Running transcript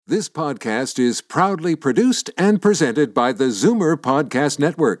This podcast is proudly produced and presented by the Zoomer Podcast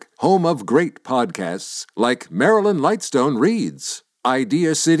Network, home of great podcasts like Marilyn Lightstone Reads,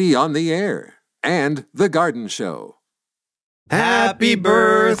 Idea City on the Air, and The Garden Show. Happy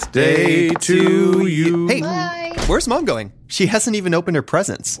birthday to you. Hey, Bye. Where's Mom going? She hasn't even opened her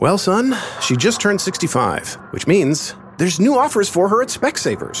presents. Well, son, she just turned 65, which means there's new offers for her at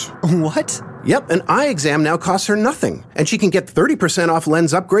Specsavers. What? Yep, an eye exam now costs her nothing, and she can get 30% off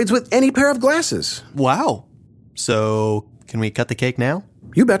lens upgrades with any pair of glasses. Wow. So, can we cut the cake now?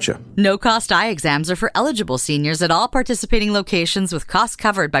 You betcha. No-cost eye exams are for eligible seniors at all participating locations with costs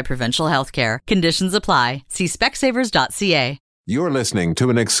covered by provincial health care. Conditions apply. See specsavers.ca. You're listening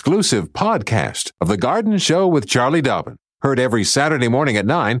to an exclusive podcast of The Garden Show with Charlie Dobbin. Heard every Saturday morning at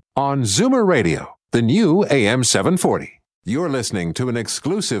 9 on Zoomer Radio, the new AM 740. You're listening to an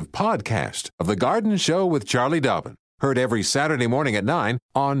exclusive podcast of The Garden Show with Charlie Dobbin. Heard every Saturday morning at 9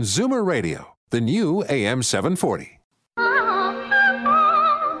 on Zoomer Radio, the new AM 740.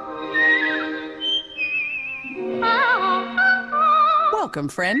 Welcome,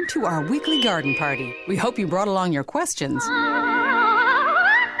 friend, to our weekly garden party. We hope you brought along your questions,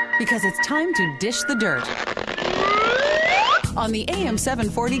 because it's time to dish the dirt on the AM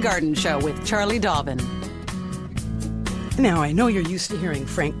 740 Garden Show with Charlie Dobbin. Now, I know you're used to hearing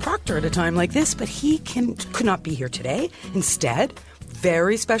Frank Proctor at a time like this, but he could not be here today. Instead,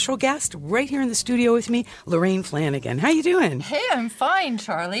 very special guest right here in the studio with me, Lorraine Flanagan. How you doing? Hey, I'm fine,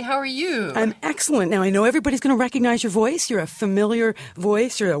 Charlie. How are you? I'm excellent. Now, I know everybody's going to recognize your voice. You're a familiar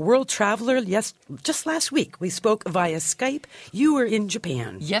voice. You're a world traveler. Yes, just last week we spoke via Skype. You were in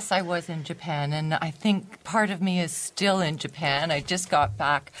Japan. Yes, I was in Japan, and I think part of me is still in Japan. I just got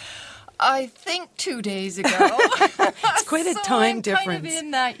back, I think, 2 days ago. It's quite a time I'm difference. kind of in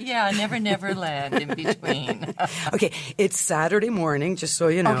that, never land in between. Okay, it's Saturday morning, just so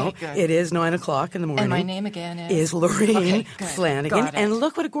you know. Okay, good. It is 9 o'clock in the morning. And my name again is Lorraine Okay, good. Flanagan. Got it. And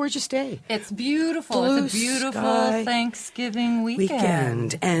look what a gorgeous day. It's beautiful. Blue It's a beautiful sky. Thanksgiving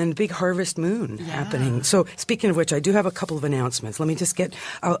weekend. And big harvest moon happening. So speaking of which, I do have a couple of announcements. Let me just get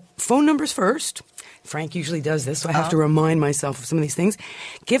phone numbers first. Frank usually does this, so I have to remind myself of some of these things.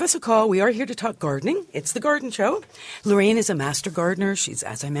 Give us a call. We are here to talk gardening. It's the Garden Show. Lorraine is a master gardener. She's,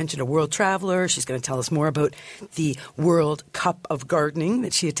 as I mentioned, a world traveler. She's going to tell us more about the World Cup of Gardening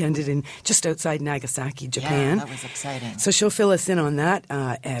that she attended in just outside Nagasaki, Japan. Yeah, that was exciting. So she'll fill us in on that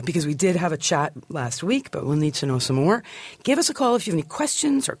because we did have a chat last week, but we'll need to know some more. Give us a call if you have any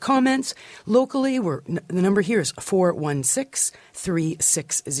questions or comments. Locally, the number here is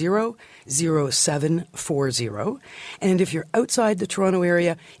 416-360-0740. And if you're outside the Toronto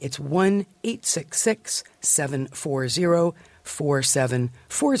area, it's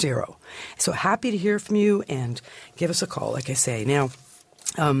 1-866-740-4740. So happy to hear from you and give us a call, like I say. Now,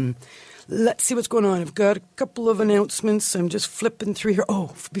 let's see what's going on. I've got a couple of announcements. I'm just flipping through here.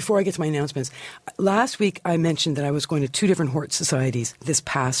 Oh, before I get to my announcements, last week I mentioned that I was going to 2 different hort societies this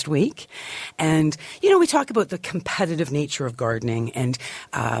past week. And, we talk about the competitive nature of gardening and,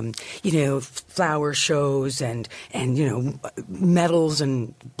 flower shows and medals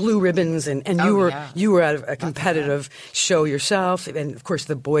and blue ribbons. And you were at a competitive show yourself. And, of course,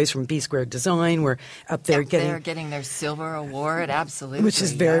 the boys from B Squared Design were up there getting their silver award, absolutely. Which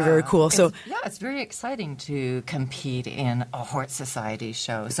is very, very cool. So it's very exciting to compete in a Hort Society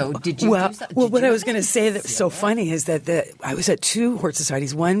show. So did you do that? What I was going to say that's so funny is that I was at 2 Hort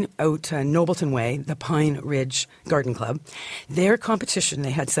Societies, one out Nobleton Way, the Pine Ridge Garden Club. Their competition they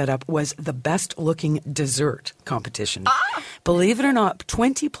had set up was the best looking dessert competition. Believe it or not,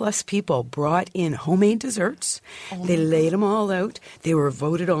 20 plus people brought in homemade desserts. They laid them all out. They were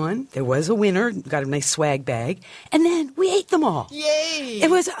voted on. There was a winner, got a nice swag bag. And then we ate them all. Yay!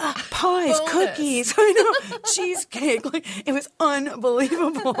 It was pies, cookies, cheesecake. It was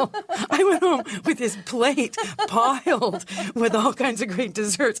unbelievable. I went home with this plate piled with all kinds of great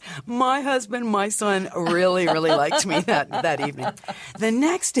desserts. My husband, my son really, really liked me that evening. The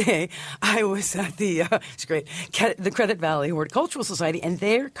next day, I was at the Credit Valley Horticultural Society, and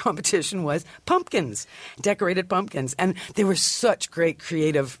their competition was pumpkins, decorated pumpkins. And there were such great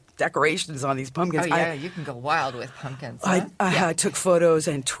creative decorations on these pumpkins. Oh yeah, you can go wild with pumpkins. Huh? I took photos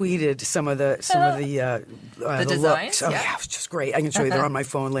and tweeted some of the designs. Looks. Oh yeah, it was just great. I can show you. They're on my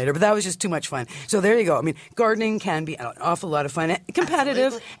phone later. But that was just too much fun. So there you go. I mean, gardening can be an awful lot of fun,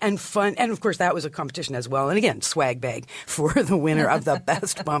 competitive and fun, and of course that was a competition as well. And again, swag bag for the winner of the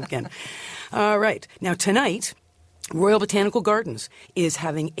best pumpkin. All right, now tonight, Royal Botanical Gardens is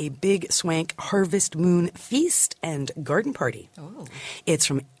having a big swank Harvest Moon feast and garden party. Oh. It's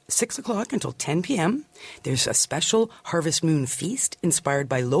from 6 o'clock until 10 p.m. There's a special Harvest Moon feast inspired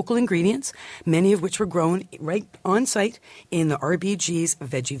by local ingredients, many of which were grown right on site in the RBG's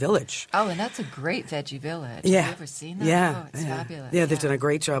Veggie Village. Oh, and that's a great veggie village. Yeah. Have you ever seen that? Yeah. Oh, it's fabulous. Yeah, they've done a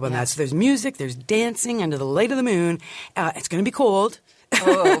great job on that. So there's music, there's dancing under the light of the moon. It's going to be cold.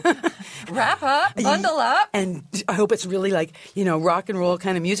 Oh, wrap up, bundle up. And I hope it's really like, rock and roll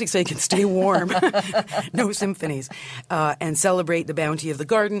kind of music so you can stay warm. No symphonies. And celebrate the bounty of the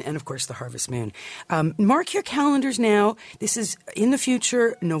garden and, of course, the harvest moon. Mark your calendars now. This is in the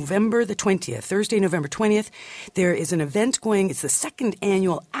future, November the 20th, Thursday, November 20th. There is an event going. It's the second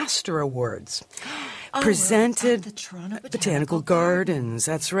annual Astor Awards. Presented at the Toronto Botanical Gardens.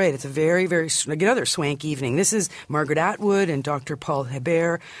 That's right. It's a very, very another swank evening. This is Margaret Atwood and Dr. Paul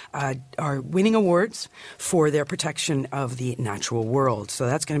Hebert are winning awards for their protection of the natural world. So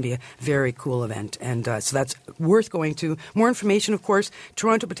that's going to be a very cool event. And so that's worth going to. More information, of course,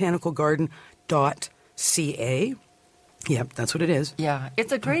 torontobotanicalgarden.ca. Yep, that's what it is. Yeah,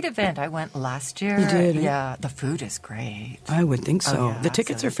 it's a great event. I went last year. You did? Yeah, the food is great. I would think so. Yeah, the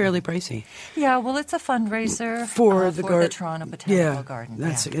tickets are fairly pricey. Yeah, well, it's a fundraiser for the Toronto Botanical Garden.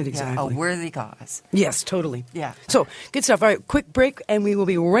 That's it, exactly. Yeah, a worthy cause. Yes, totally. Yeah. So, good stuff. All right, quick break, and we will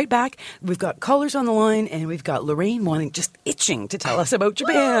be right back. We've got callers on the line, and we've got Lorraine just itching to tell us about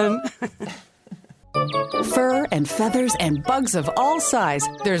Japan. Fur and feathers and bugs of all size.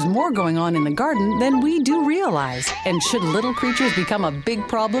 There's more going on in the garden than we do realize. And should little creatures become a big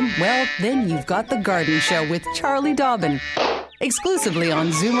problem, well, then you've got The Garden Show with Charlie Dobbin. Exclusively on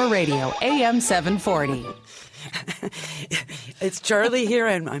Zoomer Radio, AM 740. It's Charlie here,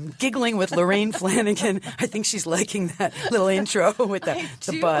 and I'm giggling with Lorraine Flanagan. I think she's liking that little intro with the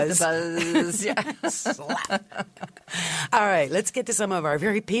buzz. The buzz, yes. All right, let's get to some of our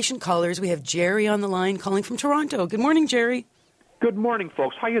very patient callers. We have Jerry on the line calling from Toronto. Good morning, Jerry. Good morning,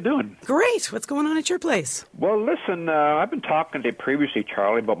 folks. How you doing? Great. What's going on at your place? Well, listen, I've been talking to you previously,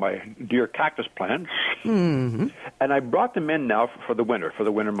 Charlie, about my dear cactus plants. Mm-hmm. And I brought them in now for the winter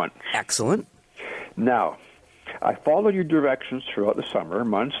months. Excellent. Now, I followed your directions throughout the summer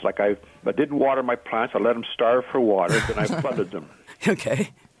months. Like I didn't water my plants. I let them starve for water, then I flooded them. Okay.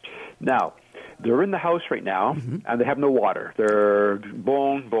 Now, they're in the house right now, and they have no water. They're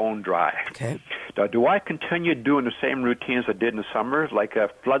bone dry. Okay. Now, do I continue doing the same routines I did in the summer, like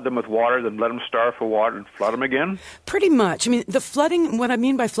flood them with water, then let them starve for water, and flood them again? Pretty much. I mean, the flooding, what I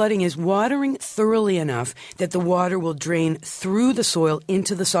mean by flooding is watering thoroughly enough that the water will drain through the soil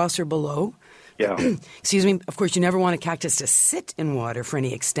into the saucer below. Yeah. Excuse me. Of course, you never want a cactus to sit in water for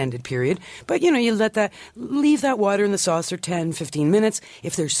any extended period. But, you leave that water in the saucer 10, 15 minutes.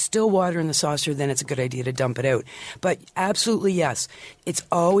 If there's still water in the saucer, then it's a good idea to dump it out. But absolutely, yes. It's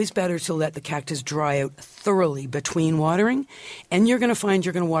always better to let the cactus dry out thoroughly between watering. And you're going to find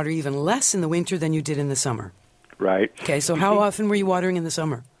you're going to water even less in the winter than you did in the summer. Right. Okay. So how often were you watering in the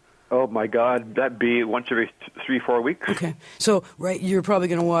summer? Oh, my God. That'd be once every 3-4 weeks. Okay. So, you're probably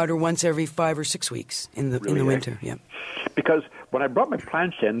going to water once every 5 or 6 weeks in the winter. Yeah. Because when I brought my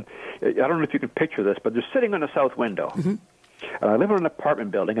plants in, I don't know if you can picture this, but they're sitting on the south window. Mm-hmm. And I live in an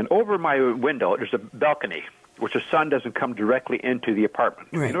apartment building, and over my window, there's a balcony, which the sun doesn't come directly into the apartment.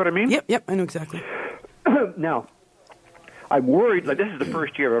 Right. You know what I mean? Yep, I know exactly. Now, I'm worried, this is the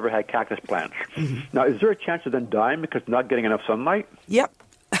first year I've ever had cactus plants. Mm-hmm. Now, is there a chance of them dying because not getting enough sunlight? Yep.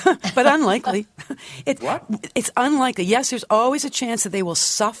 But unlikely. What? It's unlikely. Yes, there's always a chance that they will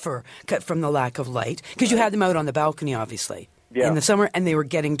suffer from the lack of light because you had them out on the balcony, obviously, in the summer, and they were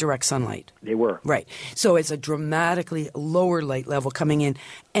getting direct sunlight. They were. Right. So it's a dramatically lower light level coming in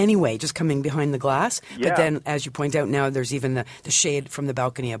anyway, just coming behind the glass. Yeah. But then, as you point out now, there's even the shade from the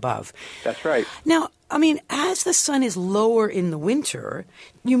balcony above. That's right. Now, I mean, as the sun is lower in the winter,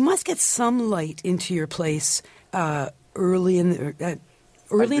 you must get some light into your place early in the...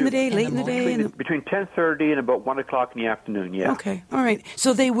 Early in the day, late in the day? Between 10:30 and about 1 o'clock in the afternoon, yeah. Okay, all right.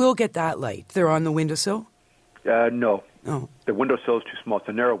 So they will get that light. They're on the windowsill? No. Oh. The windowsill is too small. It's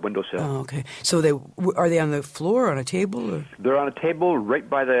a narrow windowsill. Oh, okay. So are they on the floor or on a table? Or? They're on a table right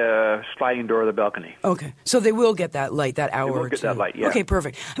by the sliding door of the balcony. Okay. So they will get that light, that hour or two. They will get that light, yeah. Okay,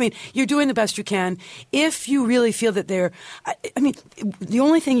 perfect. I mean, you're doing the best you can. If you really feel that they're... I mean, the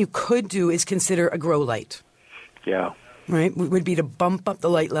only thing you could do is consider a grow light. Yeah. Right, would be to bump up the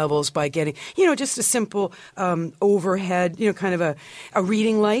light levels by getting, just a simple overhead, kind of a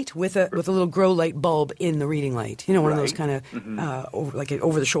reading light with a little grow light bulb in the reading light. One of those kind of like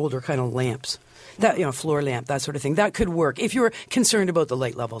over the shoulder kind of lamps. That floor lamp, that sort of thing. That could work if you're concerned about the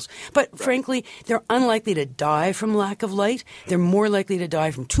light levels. But frankly, they're unlikely to die from lack of light. They're more likely to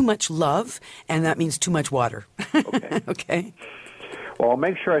die from too much love, and that means too much water. Okay. Okay. Well, I'll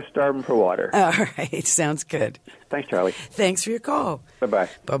make sure I starve them for water. All right. Sounds good. Thanks, Charlie. Thanks for your call. Bye-bye.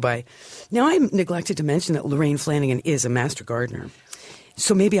 Bye-bye. Now, I neglected to mention that Lorraine Flanagan is a master gardener.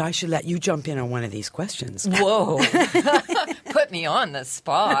 So maybe I should let you jump in on one of these questions. Whoa. Put me on the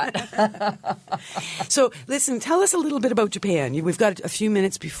spot. So, listen, tell us a little bit about Japan. We've got a few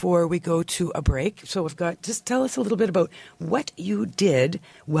minutes before we go to a break. So just tell us a little bit about what you did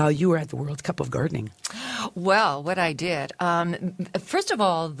while you were at the World Cup of Gardening. Well, what I did, first of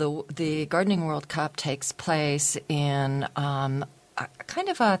all, the Gardening World Cup takes place in kind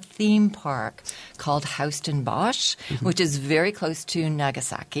of a theme park called Houston Bosch, which is very close to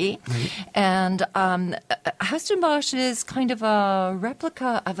Nagasaki. And Houston Bosch is kind of a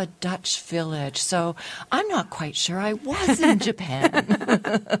replica of a Dutch village. So I'm not quite sure I was in Japan.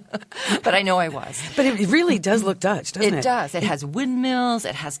 But I know I was. But it really does look Dutch, doesn't it? It does. It has windmills,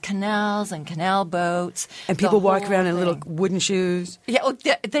 it has canals and canal boats. And people walk around in little wooden shoes. Yeah,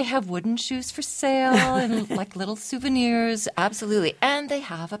 they have wooden shoes for sale and like little souvenirs. Absolutely. And they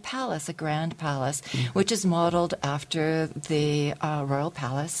have a palace, a grand palace, which is modeled after the Royal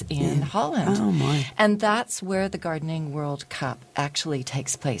Palace in Holland. Oh, my. And that's where the Gardening World Cup actually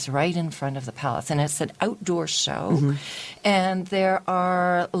takes place, right in front of the palace. And it's an outdoor show. And there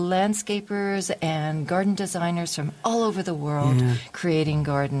are landscapers and garden designers from all over the world creating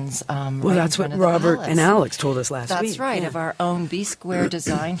gardens. Well, that's what Robert and Alex told us last week. That's right, of our own B Square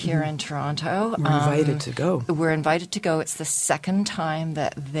design here in Toronto. We're invited to go. We're invited to go. It's the second time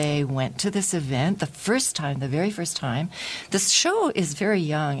that they went to this event. The very first time. This show is very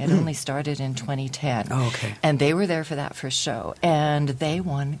young. It only started in 2010. Oh, okay. And they were there for that first show. And they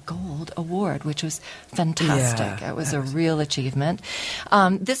won Gold Award, which was fantastic. Yeah, it was a real achievement.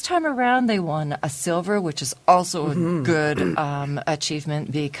 This time around, they won a silver, which is also a good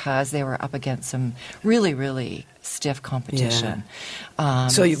achievement because they were up against some really, really stiff competition.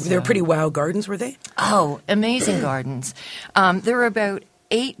 So they're pretty wow gardens, were they? Oh, amazing gardens. There were about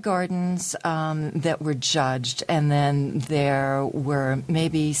 8 gardens that were judged, and then there were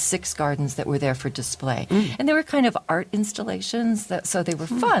maybe 6 gardens that were there for display. And they were kind of art installations, so they were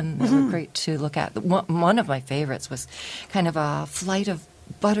fun. They were great to look at. One of my favorites was kind of a flight of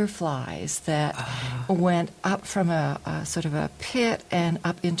butterflies that went up from a sort of a pit and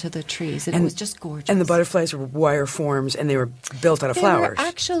up into the trees. And it was just gorgeous. And the butterflies were wire forms, and they were built out of flowers.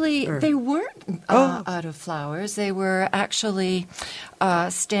 They weren't out of flowers. They were actually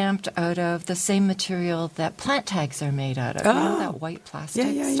stamped out of the same material that plant tags are made out of. You know, that white plastic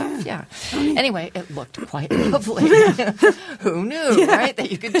stuff? Yeah. Anyway, it looked quite lovely. Who knew, right, that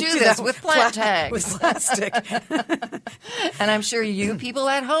you could do this with plant tags? With plastic. And I'm sure you people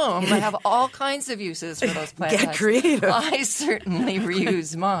at home have all kinds of uses for those plant tags. Get creative. I certainly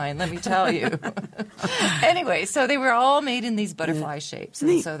reuse mine, let me tell you. Anyway, so they were all made in these butterfly shapes.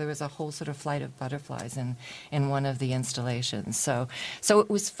 And so there was a whole sort of flight of butterflies in one of the installations. So it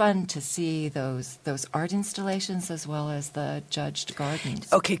was fun to see those art installations as well as the judged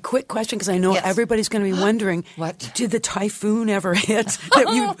gardens. Okay, quick question, because I know everybody's going to be wondering, what? Did the typhoon ever hit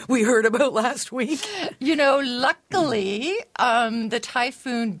that we heard about last week? You know, luckily, the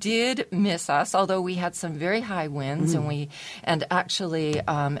typhoon did miss us, although we had some very high winds, and actually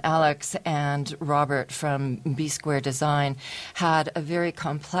Alex and Robert from B Square Design had a very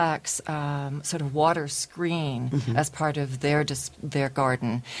complex sort of water screen as part of their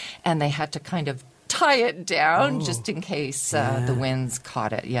garden, and they had to kind of tie it down just in case the winds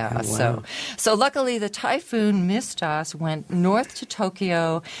caught it. Yeah. Oh, wow. So luckily the typhoon missed us, went north to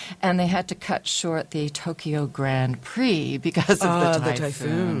Tokyo, and they had to cut short the Tokyo Grand Prix because of the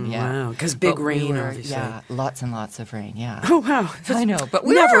typhoon. Yeah. Wow. Because big rain, obviously. Yeah, lots and lots of rain. Yeah. Oh, wow. I know, but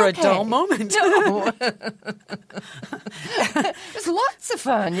we never were a dull moment. No. There's lots of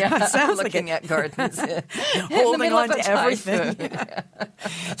fun. Yeah. Sounds looking like at gardens. Holding on to everything.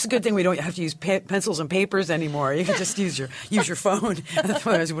 It's a good thing we don't have to use pencils and papers anymore. You can just use your phone.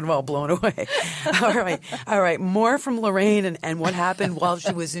 Otherwise, we would have all blown away. All right. More from Lorraine and what happened while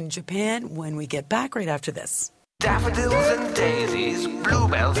she was in Japan when we get back right after this. Daffodils and daisies,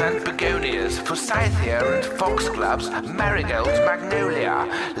 bluebells and begonias, forsythia and foxgloves, marigolds, magnolia,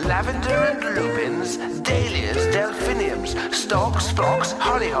 lavender and lupins, dahlias, delphiniums, stalks, phlox,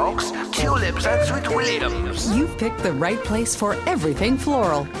 hollyhocks, tulips and sweet williams. You've picked the right place for everything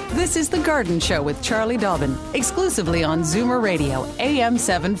floral. This is The Garden Show with Charlie Dobbin, exclusively on Zoomer Radio, AM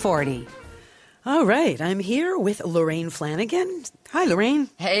 740. All right, I'm here with Lorraine Flanagan. Hi, Lorraine.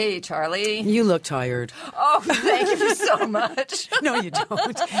 Hey, Charlie. You look tired. Oh, thank you so much. No, you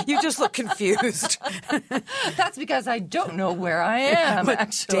don't. You just look confused. That's because I don't know where I am, what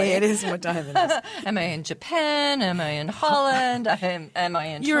actually. day it is and what time it is. Am I in Japan? Am I in Holland? Am I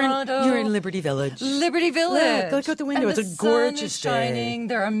in Toronto? You're in Liberty Village. Liberty Village. Look out the window. And It's a gorgeous sun is shining.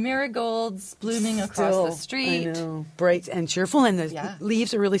 There are marigolds blooming across the street. I know. Bright and cheerful, and the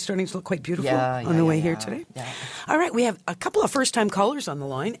leaves are really starting to look quite beautiful on the way here today. Yeah. All right, we have a couple of first-time callers on the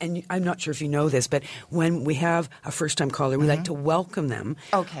line, and I'm not sure if you know this, but when we have a first-time caller, we like to welcome them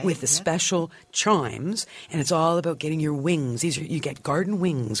with the special chimes, and it's all about getting your wings. You get garden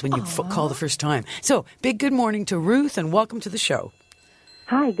wings when you call the first time. So, big good morning to Ruth, and welcome to the show.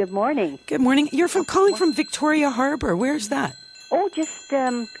 Hi, good morning. Good morning. You're calling from Victoria Harbour. Where's that? Oh, just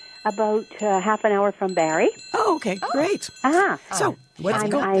about half an hour from Barrie. Oh, okay, great. So, what's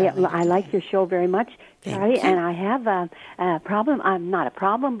going on? I like your show very much, Charlie, and I have a problem. Not a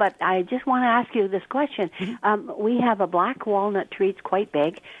problem, but I just want to ask you this question. We have a black walnut tree. It's quite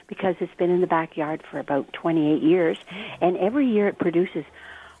big because it's been in the backyard for about 28 years, and every year it produces,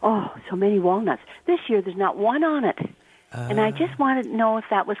 so many walnuts. This year there's not one on it, and I just wanted to know if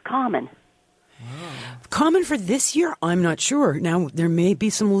that was common. Common for this year? I'm not sure. Now, there may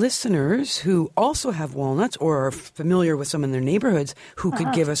be some listeners who also have walnuts or are familiar with some in their neighborhoods who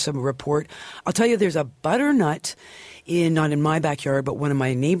could give us a report. I'll tell you, there's a butternut not in my backyard, but one of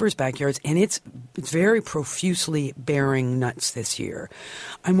my neighbor's backyards, and it's very profusely bearing nuts this year.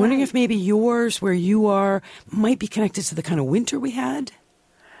 I'm wondering if maybe yours, where you are, might be connected to the kind of winter we had.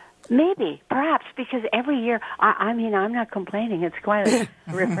 Maybe, perhaps, because every year, I mean, I'm not complaining. It's quite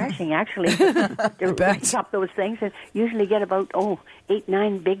refreshing, actually, to reach up those things and usually get about, 8,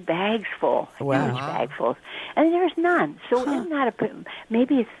 9 big bags full, huge bagfuls. And there's none. So isn't that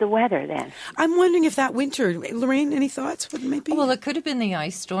maybe it's the weather then? I'm wondering if that winter, Lorraine, any thoughts? What it might be? Well, it could have been the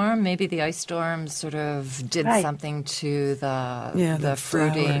ice storm. Maybe the ice storm sort of did something to the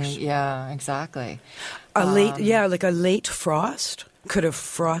fruiting. Flowers. Yeah, exactly. Like a late frost could have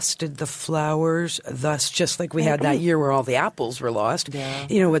frosted the flowers, thus just like we had that year where all the apples were lost.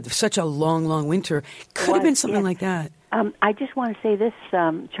 Yeah. With such a long, long winter, could have been something like that. I just want to say this,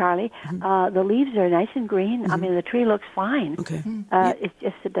 Charlie. The leaves are nice and green. I mean, the tree looks fine. Okay. It's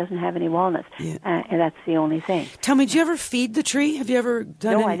just it doesn't have any walnuts, and that's the only thing. Tell me, do you ever feed the tree? Have you ever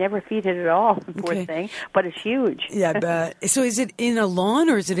done No, I never feed it at all, poor thing, but it's huge. Yeah, but so is it in a lawn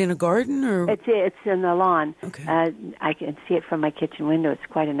or is it in a garden? Or It's in the lawn. Okay. I can see it from my kitchen window. It's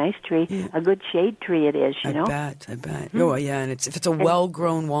quite a nice tree, a good shade tree it is, you know. I bet. Oh, yeah, and if it's a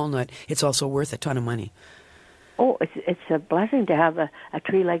well-grown walnut, it's also worth a ton of money. Oh, it's a blessing to have a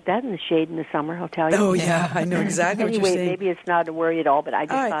tree like that in the shade in the summer, I'll tell you. Oh, yeah, I know exactly what you're saying. Anyway, maybe it's not a worry at all, but I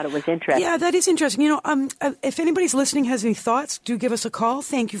just thought it was interesting. Yeah, that is interesting. If anybody's listening has any thoughts, do give us a call.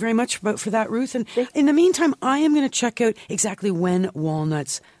 Thank you very much for that, Ruth. And in the meantime, I am going to check out exactly when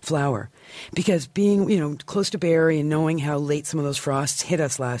walnuts flower. Because being, close to Barrie and knowing how late some of those frosts hit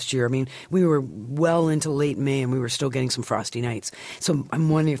us last year, I mean, we were well into late May and we were still getting some frosty nights. So I'm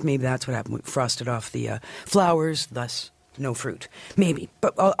wondering if maybe that's what happened. We frosted off the flowers, thus no fruit. Maybe.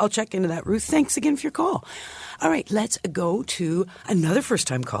 But I'll check into that, Ruth. Thanks again for your call. All right, let's go to another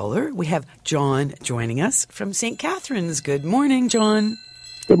first-time caller. We have John joining us from St. Catharines. Good morning, John.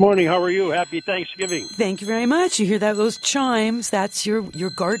 Good morning. How are you? Happy Thanksgiving. Thank you very much. You hear that? Those chimes. That's your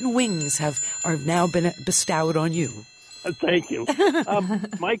garden wings are now been bestowed on you. Thank you.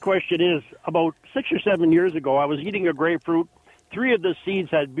 My question is, about 6 or 7 years ago, I was eating a grapefruit. 3 of the seeds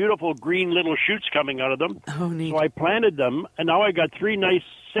had beautiful green little shoots coming out of them. Oh, neat. So I planted them, and now I got 3 nice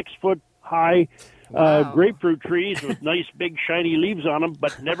 6-foot-high grapefruit trees with nice big shiny leaves on them,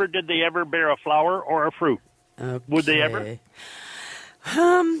 but never did they ever bear a flower or a fruit. Okay. Would they ever?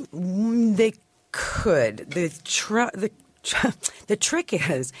 They could. The trick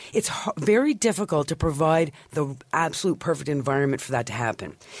is it's very difficult to provide the absolute perfect environment for that to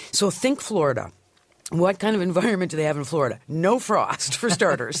happen. So think Florida. What kind of environment do they have in Florida? No frost, for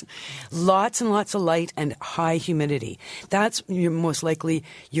starters. Lots and lots of light and high humidity. That's most likely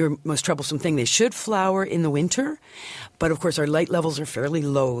your most troublesome thing. They should flower in the winter, but of course our light levels are fairly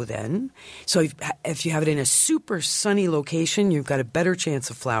low then. So if you have it in a super sunny location, you've got a better chance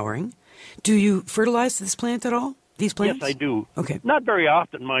of flowering. Do you fertilize this plant at all? These plants? Yes, I do. Okay. Not very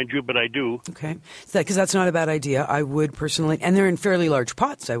often, mind you, but I do. Okay. Because that's not a bad idea. I would personally, and they're in fairly large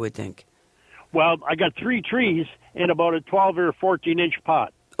pots, I would think. Well, I got 3 trees in about a 12 or 14-inch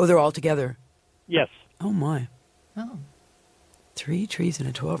pot. Oh, they're all together? Yes. Oh, my. Oh. 3 trees in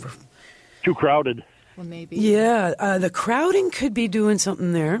a 12 or... Too crowded. Well, maybe. Yeah, the crowding could be doing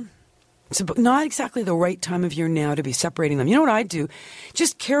something there. It's not exactly the right time of year now to be separating them. You know what I'd do?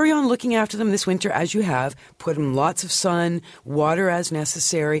 Just carry on looking after them this winter as you have. Put them lots of sun, water as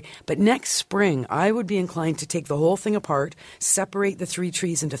necessary. But next spring, I would be inclined to take the whole thing apart, separate the 3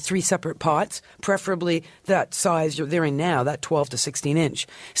 trees into 3 separate pots, preferably that size they're in now, that 12 to 16 inch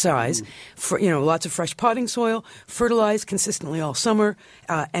size. For, lots of fresh potting soil, fertilize consistently all summer,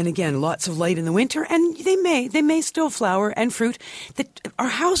 and again, lots of light in the winter. And they may still flower and fruit. Our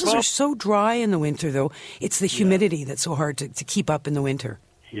houses are so dry in the winter, though. It's the humidity that's so hard to keep up in the winter.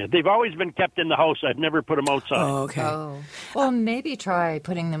 Yeah, they've always been kept in the house. I've never put them outside. Oh, okay. Oh. Well, maybe try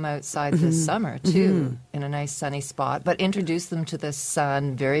putting them outside this summer, too, in a nice sunny spot. But introduce them to the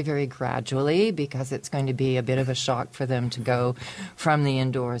sun very, very gradually, because it's going to be a bit of a shock for them to go from the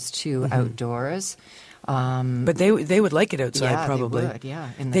indoors to outdoors. But they would like it outside, probably. They would,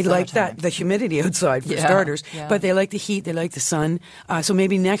 yeah. They like the humidity outside for starters, but they like the heat, they like the sun. So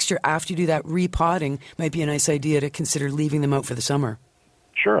maybe next year, after you do that repotting, might be a nice idea to consider leaving them out for the summer.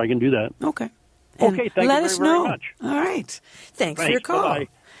 Sure, I can do that. Okay. Okay, thank let you us very, know. very much. All right. Thanks for your call.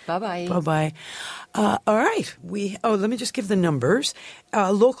 Bye-bye. Bye-bye. Bye-bye. All right. Let me just give the numbers.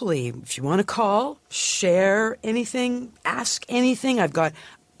 Locally, if you want to call, share anything, ask anything, I've got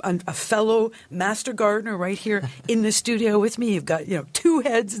a fellow master gardener right here in the studio with me. You've got 2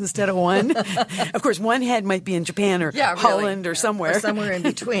 heads instead of 1. Of course, 1 head might be in Japan or Holland or somewhere. Or somewhere in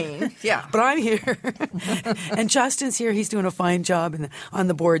between. Yeah. But I'm here. And Justin's here. He's doing a fine job on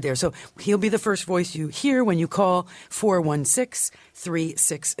the board there. So he'll be the first voice you hear when you call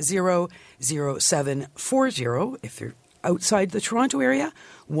 416-360-0740. If you're outside the Toronto area,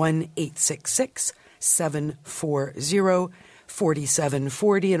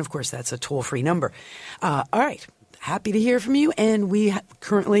 1-866-740-4740. And, of course, that's a toll-free number. All right. Happy to hear from you. And we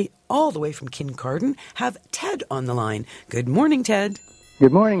currently, all the way from Kincardine, have Ted on the line. Good morning, Ted.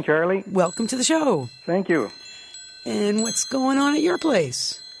 Good morning, Charlie. Welcome to the show. Thank you. And what's going on at your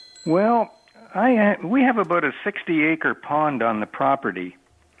place? Well, we have about a 60-acre pond on the property,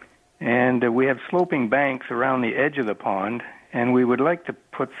 and we have sloping banks around the edge of the pond. And we would like to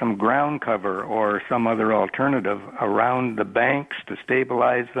put some ground cover or some other alternative around the banks to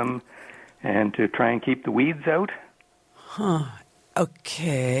stabilize them and to try and keep the weeds out. Huh.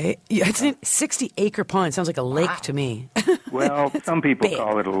 Okay. Yeah, it's a 60-acre pond. Sounds like a lake to me. Well, some people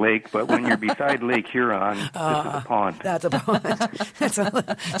call it a lake, but when you're beside Lake Huron, this is a pond. That's a pond. That's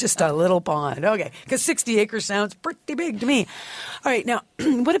just a little pond. Okay. Because 60 acres sounds pretty big to me. All right. Now,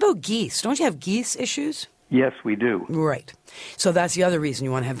 what about geese? Don't you have geese issues? Yes, we do. Right. So that's the other reason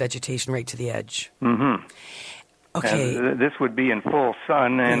you want to have vegetation right to the edge. Mm-hmm. Okay. This would be in full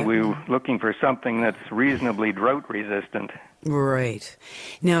sun, and we're looking for something that's reasonably drought resistant. Right.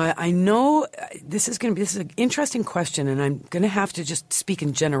 Now, I know this is an interesting question, and I'm going to have to just speak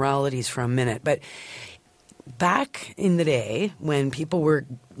in generalities for a minute. But back in the day when people were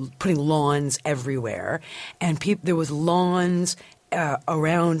putting lawns everywhere, and there was lawns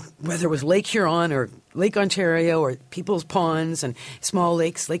around, whether it was Lake Huron or Lake Ontario or people's ponds and small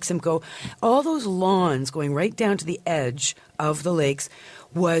lakes, Lake Simcoe, all those lawns going right down to the edge of the lakes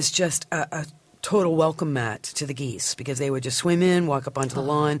was just a total welcome mat to the geese, because they would just swim in, walk up onto the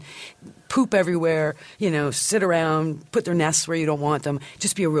lawn, poop everywhere, sit around, put their nests where you don't want them,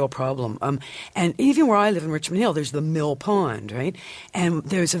 just be a real problem. And even where I live in Richmond Hill, there's the Mill Pond, right? And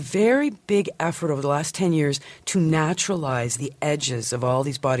there's a very big effort over the last 10 years to naturalize the edges of all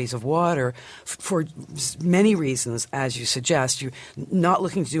these bodies of water for many reasons, as you suggest. You're not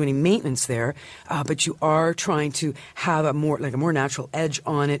looking to do any maintenance there, but you are trying to have a more natural edge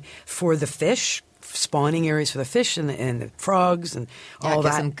on it for the fish, spawning areas for the fish and the frogs and all that.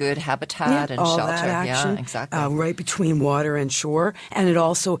 Get some good habitat and all shelter. That action, yeah, exactly. Right between water and shore. And it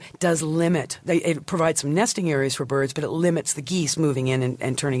also does limit, it provides some nesting areas for birds, but it limits the geese moving in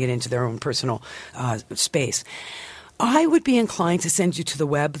and turning it into their own personal space. I would be inclined to send you to the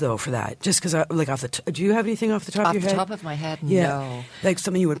web, though, for that. Just because, do you have anything off the top of your head? Off the top of my head, yeah. No. Like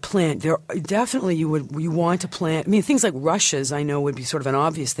something you would plant. Definitely you want to plant. I mean, things like rushes, I know, would be sort of an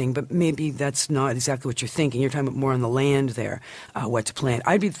obvious thing, but maybe that's not exactly what you're thinking. You're talking about more on the land there, what to plant.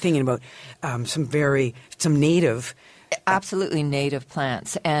 I'd be thinking about some native. Absolutely native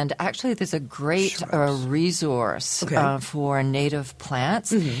plants. And actually, there's a great resource for native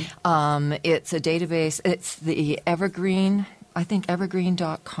plants. Mm-hmm. It's a database. It's the Evergreen I think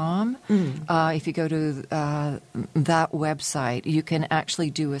evergreen.com. If you go to that website, you can actually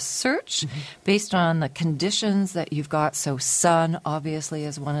do a search based on the conditions that you've got. So sun, obviously,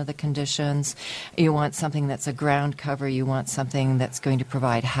 is one of the conditions. You want something that's a ground cover. You want something that's going to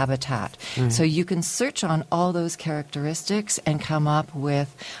provide habitat. So you can search on all those characteristics and come up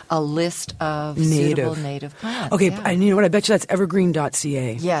with a list of suitable native plants. Okay, and you know what? I bet you that's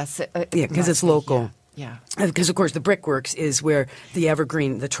evergreen.ca. Yes. Because it's local. Yeah. Because, of course, the Brickworks is where the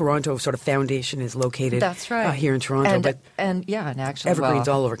Evergreen, the Toronto sort of foundation is located. That's right. Here in Toronto. And actually, Evergreen's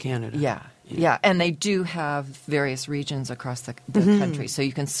all over Canada. Yeah, and they do have various regions across the country, so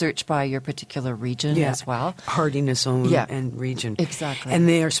you can search by your particular region as well. Hardiness zone and region. Exactly. And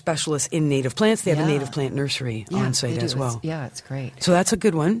they are specialists in native plants. They have a native plant nursery on site as well. It's great. So that's a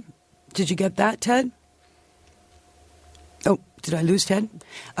good one. Did you get that, Ted? Oh, did I lose Ted?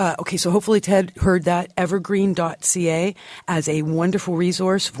 Okay, so hopefully Ted heard that. Evergreen.ca as a wonderful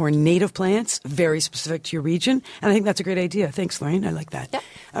resource for native plants, very specific to your region. And I think that's a great idea. Thanks, Lorraine. I like that. Yeah.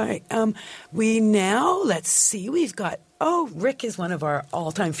 All right. Let's see, we've got, Rick is one of our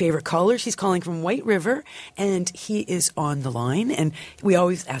all-time favorite callers. He's calling from White River, and he is on the line. And we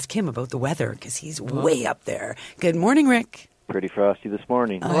always ask him about the weather because he's way up there. Good morning, Rick. Pretty frosty this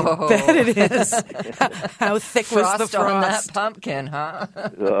morning. I bet it is. How thick was the frost? On that pumpkin, huh?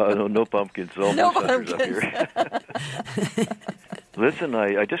 No pumpkins. No pumpkins. Up here. Listen,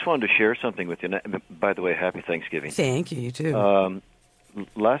 I just wanted to share something with you. By the way, happy Thanksgiving. Thank you. You too.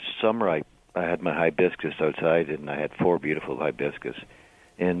 Last summer, I had my hibiscus outside, and I had 4 beautiful hibiscus.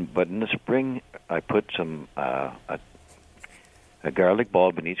 But in the spring, I put some a garlic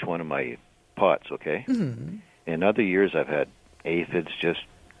bulb in each one of my pots. Okay. Mm-hmm. In other years, I've had aphids just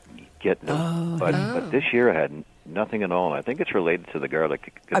getting them. But this year I had nothing at all. I think it's related to the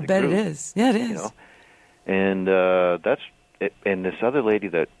garlic. I bet it is. Yeah, it is. You know? And that's it. And this other lady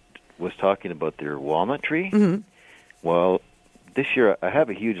that was talking about their walnut tree, well, this year I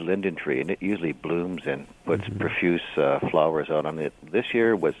have a huge linden tree, and it usually blooms and puts profuse flowers out on it. This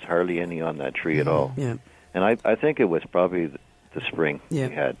year was hardly any on that tree at all. Yeah. And I think it was probably the spring we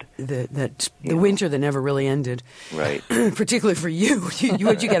had. The winter that never really ended. Right. Particularly for you.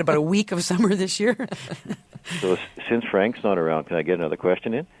 What'd you get, about a week of summer this year? So since Frank's not around, can I get another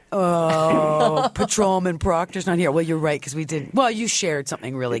question in? Oh, Patrolman Proctor's not here. Well, you're right, because we did. Well, you shared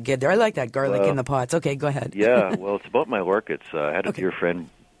something really good there. I like that garlic in the pots. Okay, go ahead. Yeah, well, it's about my orchids. I had a dear friend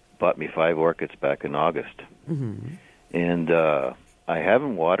bought me 5 orchids back in August. Mm-hmm. And I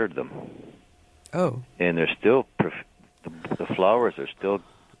haven't watered them. Oh. And they're still... The flowers are still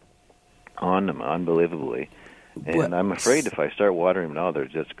on them, unbelievably. And I'm afraid if I start watering them now, they're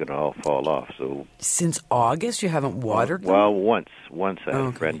just going to all fall off. So since August, you haven't watered them? Well, once I had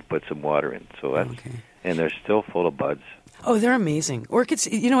a friend put some water in. So that's, and they're still full of buds. Oh, they're amazing. Orchids,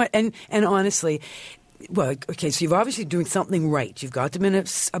 you know what, and honestly... Well, okay, so you're obviously doing something right. You've got them in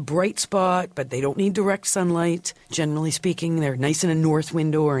a bright spot, but they don't need direct sunlight. Generally speaking, they're nice in a north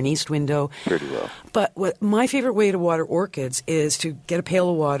window or an east window. Pretty well. But my favorite way to water orchids is to get a pail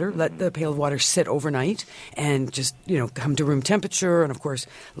of water, let the pail of water sit overnight, and just, come to room temperature, and of course,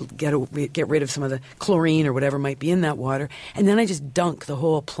 get rid of some of the chlorine or whatever might be in that water. And then I just dunk the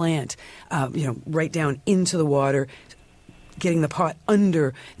whole plant, right down into the water, getting the pot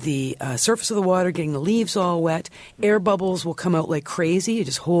under the surface of the water, getting the leaves all wet. Air bubbles will come out like crazy. You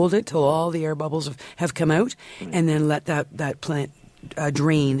just hold it till all the air bubbles have come out, and then let that plant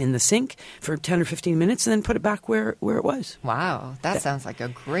drain in the sink for 10 or 15 minutes, and then put it back where it was. Wow, that sounds like a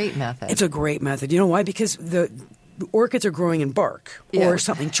great method. It's a great method. You know why? Because the orchids are growing in bark or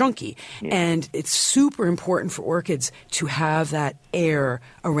something chunky. Yeah. And it's super important for orchids to have that air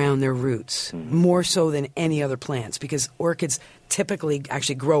around their roots, more so than any other plants, because orchids typically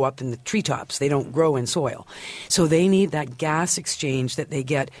actually grow up in the treetops. They don't grow in soil. So they need that gas exchange that they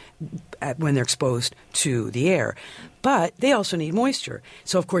get when they're exposed to the air. But they also need moisture.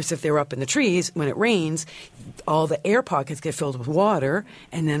 So, of course, if they're up in the trees, when it rains, all the air pockets get filled with water,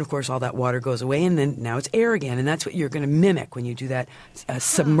 and then, of course, all that water goes away, and then now it's air again. And that's what you're going to mimic when you do that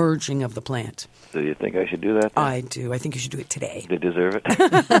submerging of the plant. So you think I should do that then? I do. I think you should do it today. They deserve it?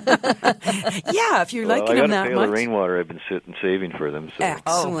 Yeah, if you're liking them that much. I got a pail of rainwater I've been saving for them. So.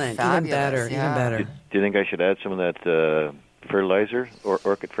 Excellent. Even better. Even better. Do you think I should add some of that... fertilizer or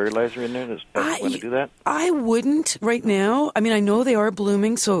orchid fertilizer in there? Want to do that? I wouldn't right now. I mean, I know they are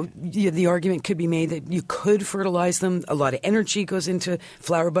blooming, so the argument could be made that you could fertilize them. A lot of energy goes into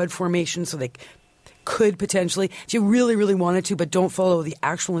flower bud formation, so they could potentially, if you really, really wanted to, but don't follow the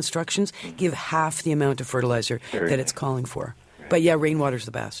actual instructions, give half the amount of fertilizer that it's calling for. Right. But yeah, rainwater's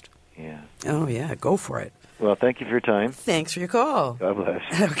the best. Yeah. Oh, yeah, go for it. Well, thank you for your time. Thanks for your call. God bless.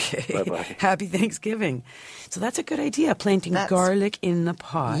 Okay. Bye-bye. Happy Thanksgiving. So that's a good idea, planting garlic in the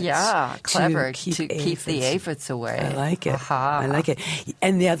pot. Yeah, clever, to keep the aphids away. I like it. Aha. I like it.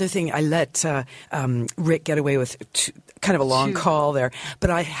 And the other thing, I let Rick get away with kind of a long call there,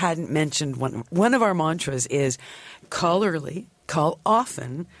 but I hadn't mentioned one of our mantras is call early, call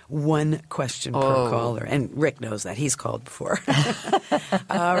often, one question per caller. And Rick knows that. He's called before.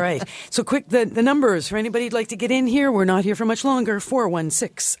 All right. So quick, the numbers for anybody who'd like to get in here. We're not here for much longer.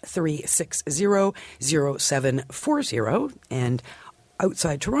 416-360-0740. And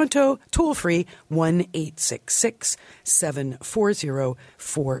outside Toronto, toll free,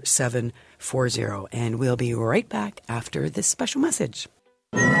 1-866-740-4740. And we'll be right back after this special message.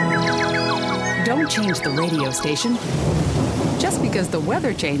 Don't change the radio station. Just because the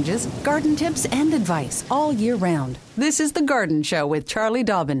weather changes, garden tips and advice all year round. This is The Garden Show with Charlie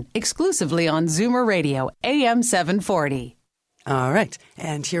Dobbin, exclusively on Zoomer Radio, AM 740. All right.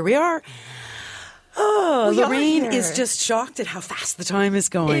 And here we are. Oh, Lorraine is just shocked at how fast the time is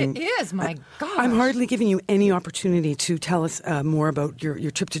going. It is, my gosh. I'm hardly giving you any opportunity to tell us more about your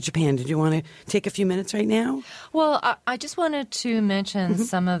trip to Japan. Did you want to take a few minutes right now? Well, I just wanted to mention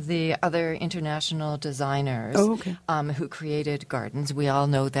some of the other international designers who created gardens. We all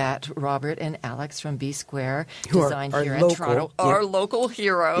know that Robert and Alex from B Square designed here in Toronto. Our local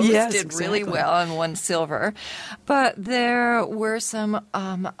heroes did really well and won silver. But there were some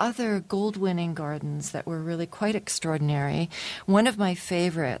other gold-winning gardens that were really quite extraordinary. One of my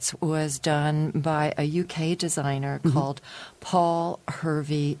favorites was done by a UK designer called Paul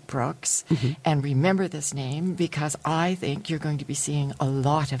Hervey Brooks. And remember this name because I think you're going to be seeing a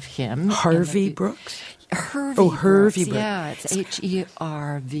lot of him. Harvey Brooks? Hervey Brooks. Yeah, it's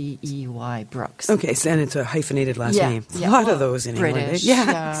Hervey Brooks. Okay, and it's a hyphenated last name. Yeah. A lot of those in British.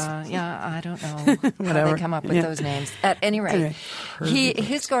 England. Yeah, I don't know how they come up with those names. At any rate,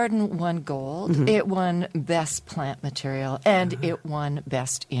 his garden won gold. It won best plant material, and it won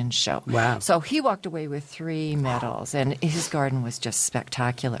best in show. Wow. So he walked away with 3 medals, and his garden was just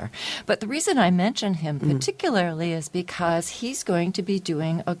spectacular. But the reason I mention him particularly is because he's going to be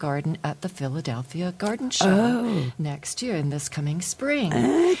doing a garden at the Philadelphia Garden Show next year in this coming spring.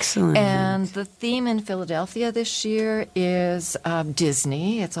 Excellent. And the theme in Philadelphia this year is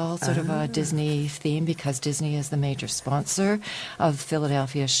Disney. It's all sort of a Disney theme because Disney is the major sponsor of the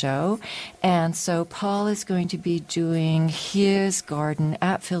Philadelphia show. And so Paul is going to be doing his garden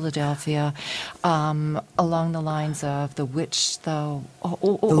at Philadelphia along the lines of The Lion,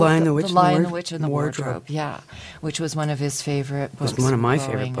 the Witch, and the Wardrobe. Yeah, which was one of his favorite books. It was one of my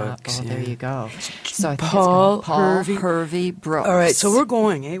favorite books. Oh, there you go. So I think Paul Hervey Brooks. All right, so we're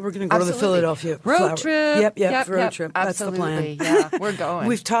going. We're going to go to the Philadelphia road trip. Yep, road trip. That's the plan. Yeah, we're going.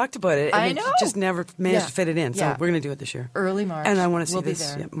 We've talked about it. I know. Just never managed to fit it in. So we're going to do it this year. Early March. And I want to see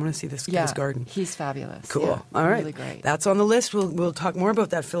this. Be there. I want to see this guy's garden. He's fabulous. Cool. Yeah, all right. Really great. That's on the list. We'll talk more about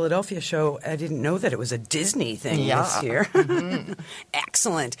that Philadelphia show. I didn't know that it was a Disney thing this year.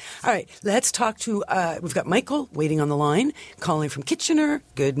 Excellent. All right, let's talk to, we've got Michael waiting on the line, calling from Kitchener.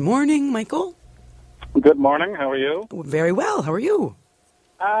 Good morning, Michael. Good morning. How are you? Very well. How are you?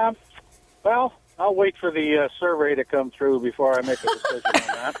 Well, I'll wait for the survey to come through before I make a decision on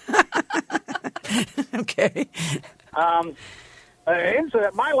that. Okay.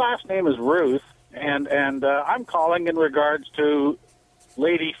 My last name is Ruth, and I'm calling in regards to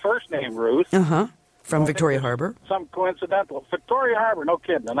lady first name Ruth. From Victoria Harbour. Some coincidental. Victoria Harbour, no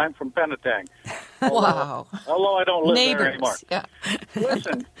kidding, and I'm from Penetang. Wow. Although I don't live there anymore. Yeah.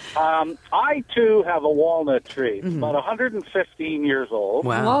 Listen, I, too, have a walnut tree. It's about 115 years old.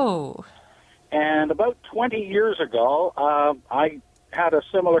 Wow. Whoa. And about 20 years ago, I had a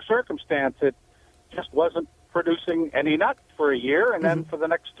similar circumstance. It just wasn't producing any nut for a year, and then for the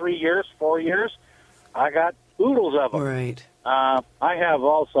next 3 years, 4 years, I got oodles of them. Right. I have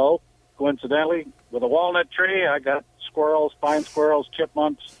also, coincidentally, with a walnut tree, I got squirrels, pine squirrels,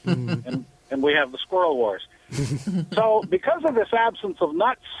 chipmunks, and we have the squirrel wars. So because of this absence of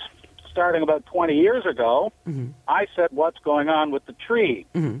nuts starting about 20 years ago, I said, what's going on with the tree?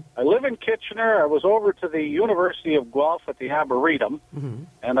 I live in Kitchener. I was over to the University of Guelph at the Arboretum,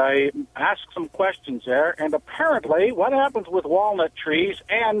 and I asked some questions there. And apparently what happens with walnut trees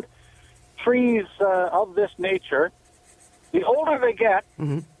and trees of this nature, the older they get,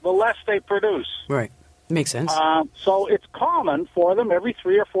 the less they produce. Right. Makes sense. So it's common for them every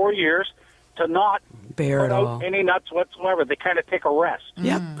 3 or 4 years to not bear put out any nuts whatsoever. They kind of take a rest.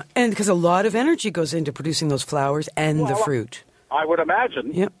 Yeah, and because a lot of energy goes into producing those flowers and the fruit. I would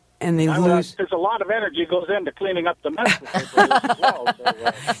imagine. Yep. and they lose. There's a lot of energy goes into cleaning up the mess that they produce as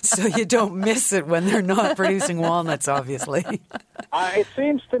well. So you don't miss it when they're not producing walnuts, obviously. It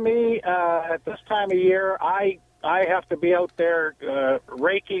seems to me at this time of year, I have to be out there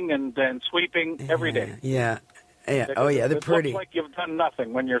raking and sweeping every day. Yeah. Oh, yeah, they're pretty. It looks like you've done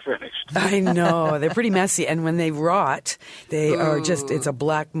nothing when you're finished. I know. They're pretty messy. And when they leave, they are it's a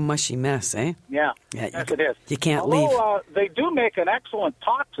black, mushy mess, eh? Yeah, yes, it is. You can't leave. They do make an excellent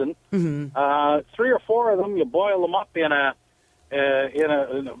toxin. Mm-hmm. 3 or 4 of them, you boil them up in a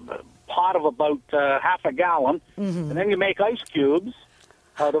pot of about half a gallon, and then you make ice cubes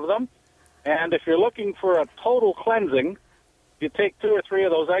out of them. And if you're looking for a total cleansing, you take 2 or 3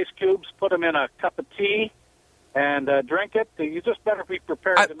 of those ice cubes, put them in a cup of tea, and drink it. You just better be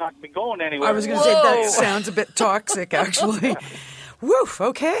prepared to not be going anywhere. I was going to say, that sounds a bit toxic, actually. Woof.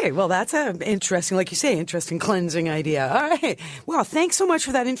 Okay. Well, that's an interesting, like you say, interesting cleansing idea. All right. Well, thanks so much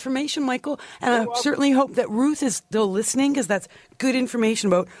for that information, Michael. And I certainly hope that Ruth is still listening, because that's good information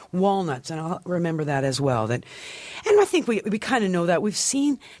about walnuts, and I'll remember that as well. And I think we kind of know that. We've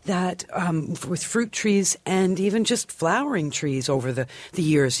seen that with fruit trees and even just flowering trees over the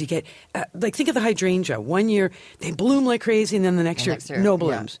years. You get, think of the hydrangea. One year, they bloom like crazy, and then the next year, no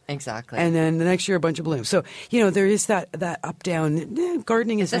blooms. Yeah, exactly. And then the next year, a bunch of blooms. So, there is that up-down.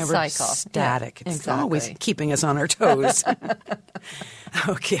 Gardening is never cycle. static. Yeah, it's always keeping us on our toes.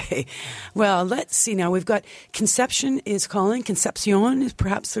 Okay. Well, let's see now. We've got Conception is calling. Concepcion is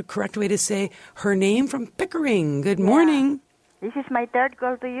perhaps the correct way to say her name, from Pickering. Good morning. This is my third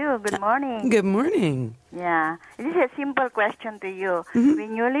call to you. Good morning. Good morning. Yeah. This is a simple question to you. Mm-hmm. We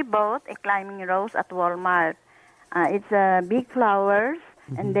newly bought a climbing rose at Walmart. It's big flowers,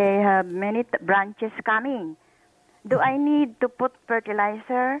 and they have many branches coming. Do I need to put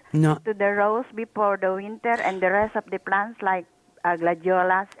fertilizer to the rose before the winter and the rest of the plants like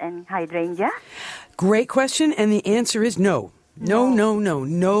gladiolas and hydrangea? Great question, and the answer is no.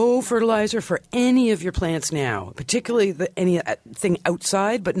 No fertilizer for any of your plants now, particularly anything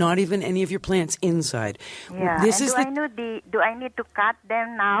outside, but not even any of your plants inside. Yeah, do I need to cut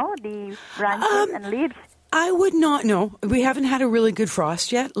them now, the branches and leaves? I would not know. We haven't had a really good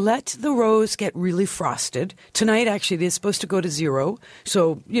frost yet. Let the rose get really frosted. Tonight, actually, it is supposed to go to 0.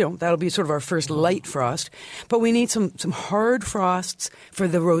 So, that'll be sort of our first light frost. But we need some hard frosts for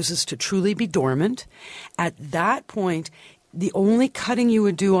the roses to truly be dormant. At that point, the only cutting you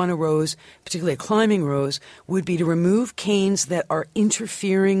would do on a rose, particularly a climbing rose, would be to remove canes that are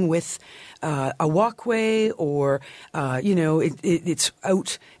interfering with a walkway, or, it's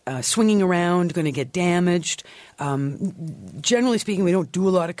out swinging around, going to get damaged. Generally speaking, we don't do a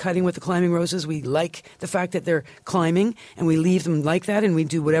lot of cutting with the climbing roses. We like the fact that they're climbing, and we leave them like that, and we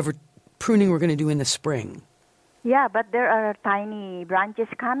do whatever pruning we're going to do in the spring. Yeah, but there are tiny branches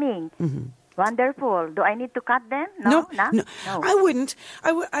coming. Mm-hmm. Wonderful. Do I need to cut them? No. I wouldn't.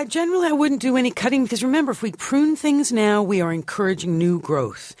 I generally wouldn't do any cutting, because remember, if we prune things now, we are encouraging new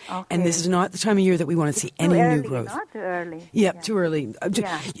growth. Okay. And this is not the time of year that we want to see any new growth. Not too early. Yeah, too early.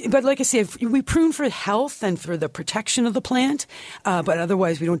 Yeah. But like I say, if we prune for health and for the protection of the plant, but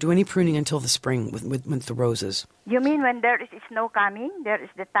otherwise we don't do any pruning until the spring with the roses. You mean when there is snow coming, there is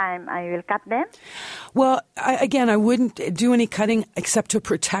the time I will cut them? Well, I wouldn't do any cutting except to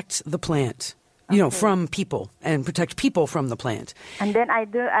protect the plant, from people, and protect people from the plant. And then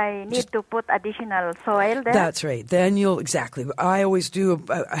I need to put additional soil there? That's right. Then I always do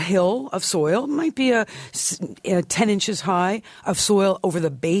a hill of soil. It might be a 10 inches high of soil over the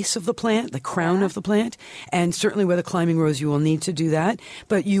base of the plant, the crown of the plant. And certainly with a climbing rose, you will need to do that.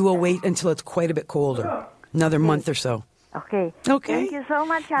 But you will wait until it's quite a bit colder. Another month or so. Okay. Thank you so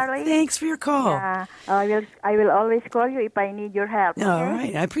much, Charlie. Thanks for your call. I will always call you if I need your help. Okay? All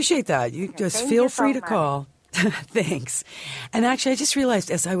right. I appreciate that. You just feel free to call. Thanks. And actually, I just realized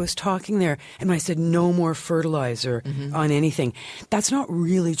as I was talking there, and when I said no more fertilizer on anything, that's not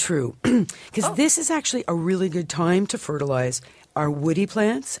really true. Because this is actually a really good time to fertilize our woody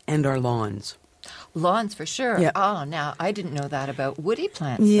plants and our lawns. Lawns, for sure. Yeah. Oh, now, I didn't know that about woody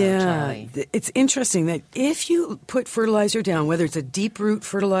plants, yeah. though, Charlie. It's interesting that if you put fertilizer down, whether it's a deep root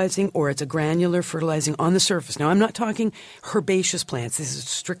fertilizing or it's a granular fertilizing on the surface. Now, I'm not talking herbaceous plants. This is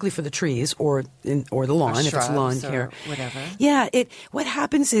strictly for the trees or the lawn, if it's lawn care. Whatever. Yeah. What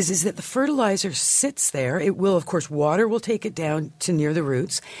happens is that the fertilizer sits there. It will, of course, water will take it down to near the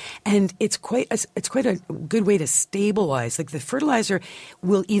roots. And it's quite a good way to stabilize. Like the fertilizer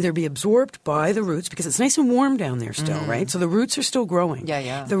will either be absorbed by the roots, roots because it's nice and warm down there still, right? So the roots are still growing.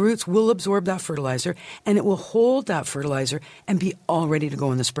 Yeah. The roots will absorb that fertilizer, and it will hold that fertilizer and be all ready to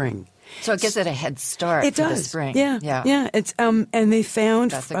go in the spring. So it gives it a head start it for does. the spring. Yeah. It's and they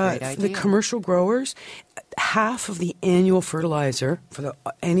found That's a great idea. the commercial growers, half of the annual fertilizer for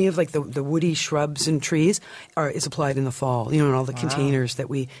any of like the woody shrubs and trees is applied in the fall. You know, in all the containers that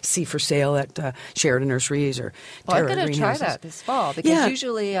we see for sale at Sheridan Nurseries or. I'm going to try that this fall because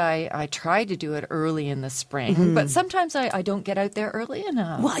usually I try to do it early in the spring, but sometimes I don't get out there early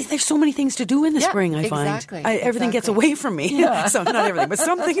enough. Well, there's so many things to do in the spring. I find everything gets away from me. Yeah. So not everything, but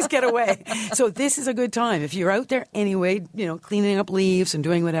some things get away. So this is a good time. If you're out there anyway, you know, cleaning up leaves and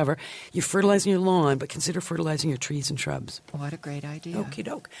doing whatever, you're fertilizing your lawn, but consider fertilizing your trees and shrubs. What a great idea. Okie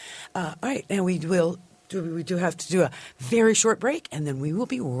doke. All right, and we do have to do a very short break, and then we will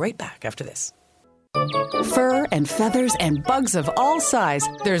be right back after this. Fur and feathers and bugs of all size.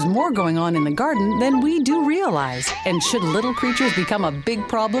 There's more going on in the garden than we do realize. And should little creatures become a big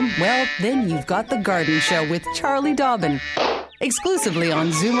problem, well, then you've got The Garden Show with Charlie Dobbin. Exclusively on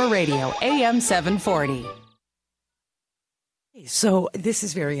Zoomer Radio, AM 740. So this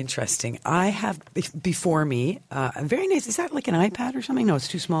is very interesting. I have before me a very nice. Is that like an iPad or something? No, it's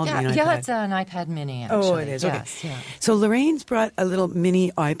too small to be an iPad. Yeah, it's an iPad Mini. Actually. Oh, it is. Okay. Yes, yeah. So Lorraine's brought a little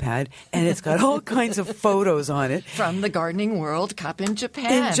mini iPad, and it's got all kinds of photos on it from the Gardening World Cup in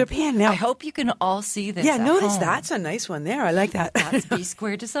Japan. Now, I hope you can all see this. Yeah, at notice home. that's a nice one there. I like that. That's B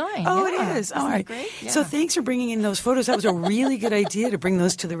Square Design. Oh, yeah. it is. All Isn't right. that great? Yeah. So thanks for bringing in those photos. That was a really good idea to bring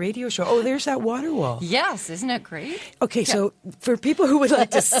those to the radio show. Oh, there's that water wall. Yes, isn't it great? Okay, so for people who would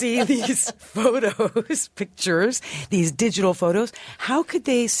like to see these photos, pictures, these digital photos, how could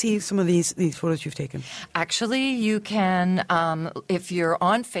they see some of these photos you've taken? Actually, you can, if you're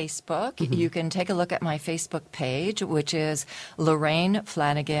on Facebook, you can take a look at my Facebook page, which is Lorraine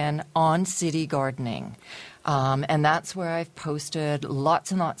Flanagan on City Gardening. And that's where I've posted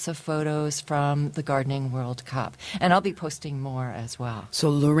lots and lots of photos from the Gardening World Cup. And I'll be posting more as well. So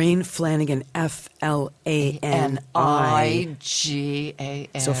Lorraine Flanagan, Flanigan.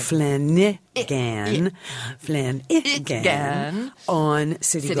 So Flanigan on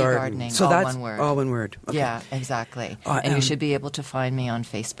City Gardening. So all that's one word. All one word. Okay. Yeah, exactly. And you should be able to find me on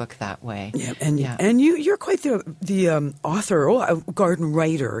Facebook that way. Yeah, and you're quite the author, garden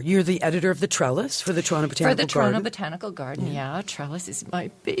writer. You're the editor of the Trellis for the Toronto Botanical Garden. For the Toronto Botanical Garden, Trellis is my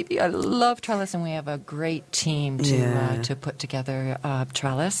baby. I love Trellis, and we have a great team to put together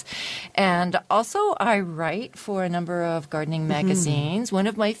Trellis. And also, I write for a number of gardening magazines. One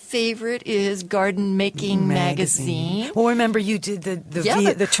of my favorite is Garden Making Magazine. Well, remember you did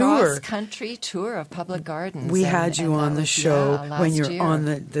the tour, cross-country tour of public gardens. We had you on the show when you're on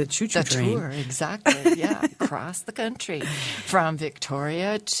the choo-choo train. Tour, exactly. Yeah, across the country from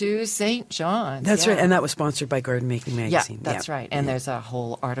Victoria to St. John's. That's right, and that was sponsored by Garden Making Magazine. Yeah, that's right. And there's a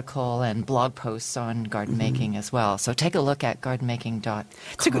whole article and blog posts on garden making as well. So take a look at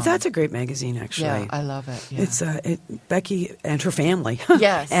gardenmaking.com. That's a great magazine, actually. Yeah, I love it. Yeah. It's Becky and her family.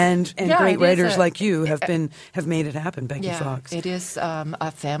 Yes, and great writers like you have made it happen. Becky Fox. It is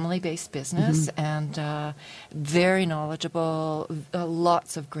a family-based business and very knowledgeable.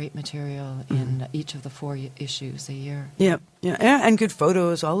 Lots of great material in each of the 4 issues a year. Yeah, and good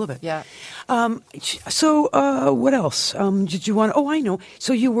photos, all of it. Yeah. So what else did you want? Oh, I know.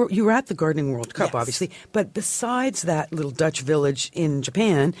 So you were at the Gardening World Cup, obviously. But besides that little Dutch village in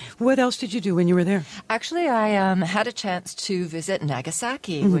Japan, what else did you do when you were there? Actually, I had a chance to visit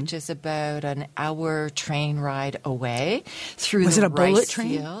Nagasaki, which is about an hour train ride away through Was the it a bullet rice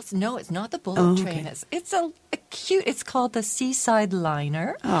train? fields. No, it's not the bullet train. It's a cute. It's called the Seaside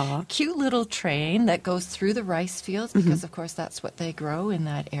Liner. Aww. Cute little train that goes through the rice fields because, of course, that's what they grow in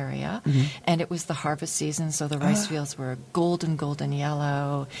that area. And it was the harvest season, so the rice fields were golden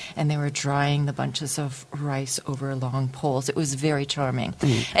yellow, and they were drying the bunches of rice over long poles. It was very charming.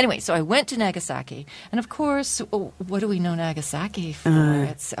 Anyway, so I went to Nagasaki, and of course, what do we know Nagasaki for?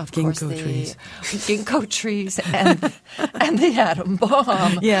 It's of course the ginkgo trees and the atom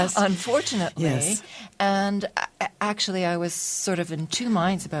bomb. Yes, unfortunately. Yes. And actually, I was sort of in two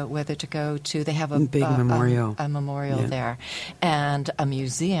minds about whether to go to. They have a big memorial, a memorial there, and a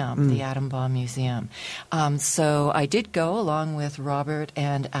museum, the Atom Bomb Museum. So I did go along with Robert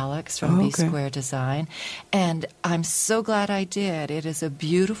and Alex from B Square Design, and I'm so glad I did. It is a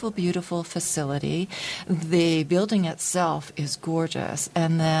beautiful, beautiful facility. The building itself is gorgeous,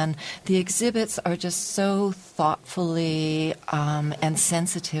 and then the exhibits are just so thoughtfully and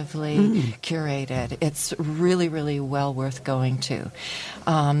sensitively curated. It's really really well worth going to.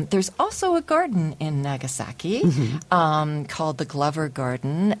 There's also a garden in Nagasaki called the Glover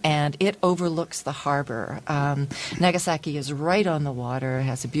Garden, and it overlooks the harbor. Nagasaki is right on the water,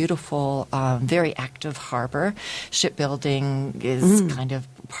 has a beautiful, very active harbor. Shipbuilding is kind of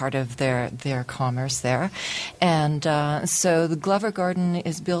part of their commerce there. And so the Glover Garden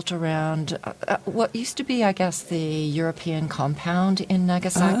is built around what used to be, I guess, the European compound in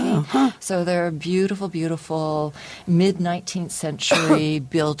Nagasaki. So there are beautiful, beautiful mid-19th century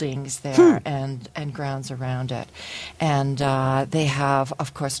buildings there and grounds around it. And they have,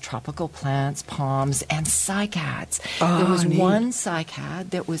 of course, tropical plants, palms, and cycads. There was one cycad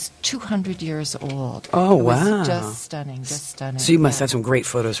that was 200 years old. Oh, it wow. was just stunning, just stunning. So you must have some great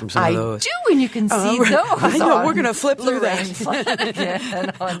photos from some of those. I do, and you can see those. I know, we're going to flip through Lorraine that.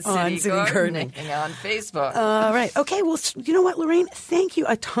 Flanagan on City Gardening on Facebook. All right. Okay, well, you know what, Lorraine? Thank you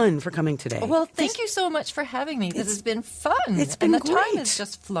a ton for coming today. Well, thank you so much for having me. This has been fun. It's been and the great. time has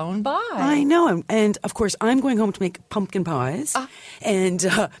just flown by. I know. And, of course, I'm going home to make pumpkin pies and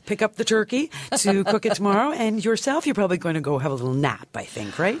pick up the turkey to cook it tomorrow. And yourself, you're probably going to go have a little nap, I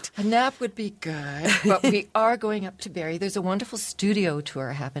think, right? A nap would be good, but we are going up to Barrie. There's a wonderful studio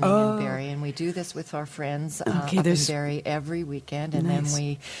tour happening in Barrie, and we do this with our friends up in Barrie every weekend, and then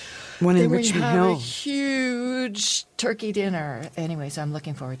we have a huge turkey dinner. Anyways, I'm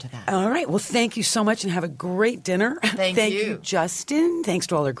looking forward to that. All right. Well, thank you so much, and have a great dinner. Thank you, Justin. Thanks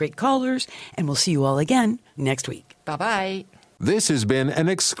to all our great callers, and we'll see you all again next week. Bye-bye. This has been an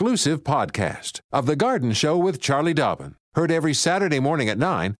exclusive podcast of The Garden Show with Charlie Dobbin. Heard every Saturday morning at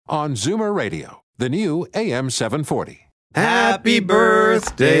 9 on Zoomer Radio, the new AM 740. Happy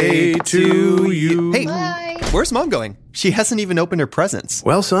birthday to you. Hey, where's Mom going? She hasn't even opened her presents.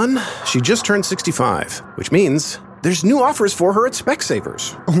 Well, son, she just turned 65, which means there's new offers for her at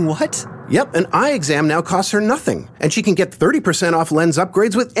Specsavers. What? Yep, an eye exam now costs her nothing, and she can get 30% off lens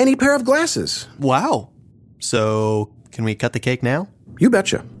upgrades with any pair of glasses. Wow. So, can we cut the cake now? You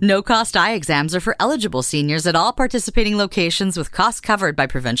betcha. No-cost eye exams are for eligible seniors at all participating locations with costs covered by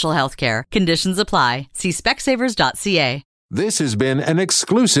provincial health care. Conditions apply. See specsavers.ca. This has been an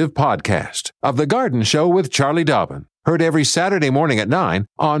exclusive podcast of The Garden Show with Charlie Dobbin. Heard every Saturday morning at 9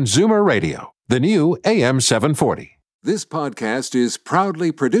 on Zoomer Radio, the new AM 740. This podcast is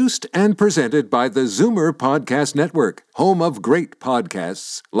proudly produced and presented by the Zoomer Podcast Network, home of great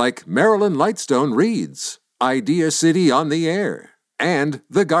podcasts like Marilyn Lightstone Reads, Idea City on the Air, and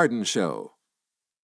The Garden Show.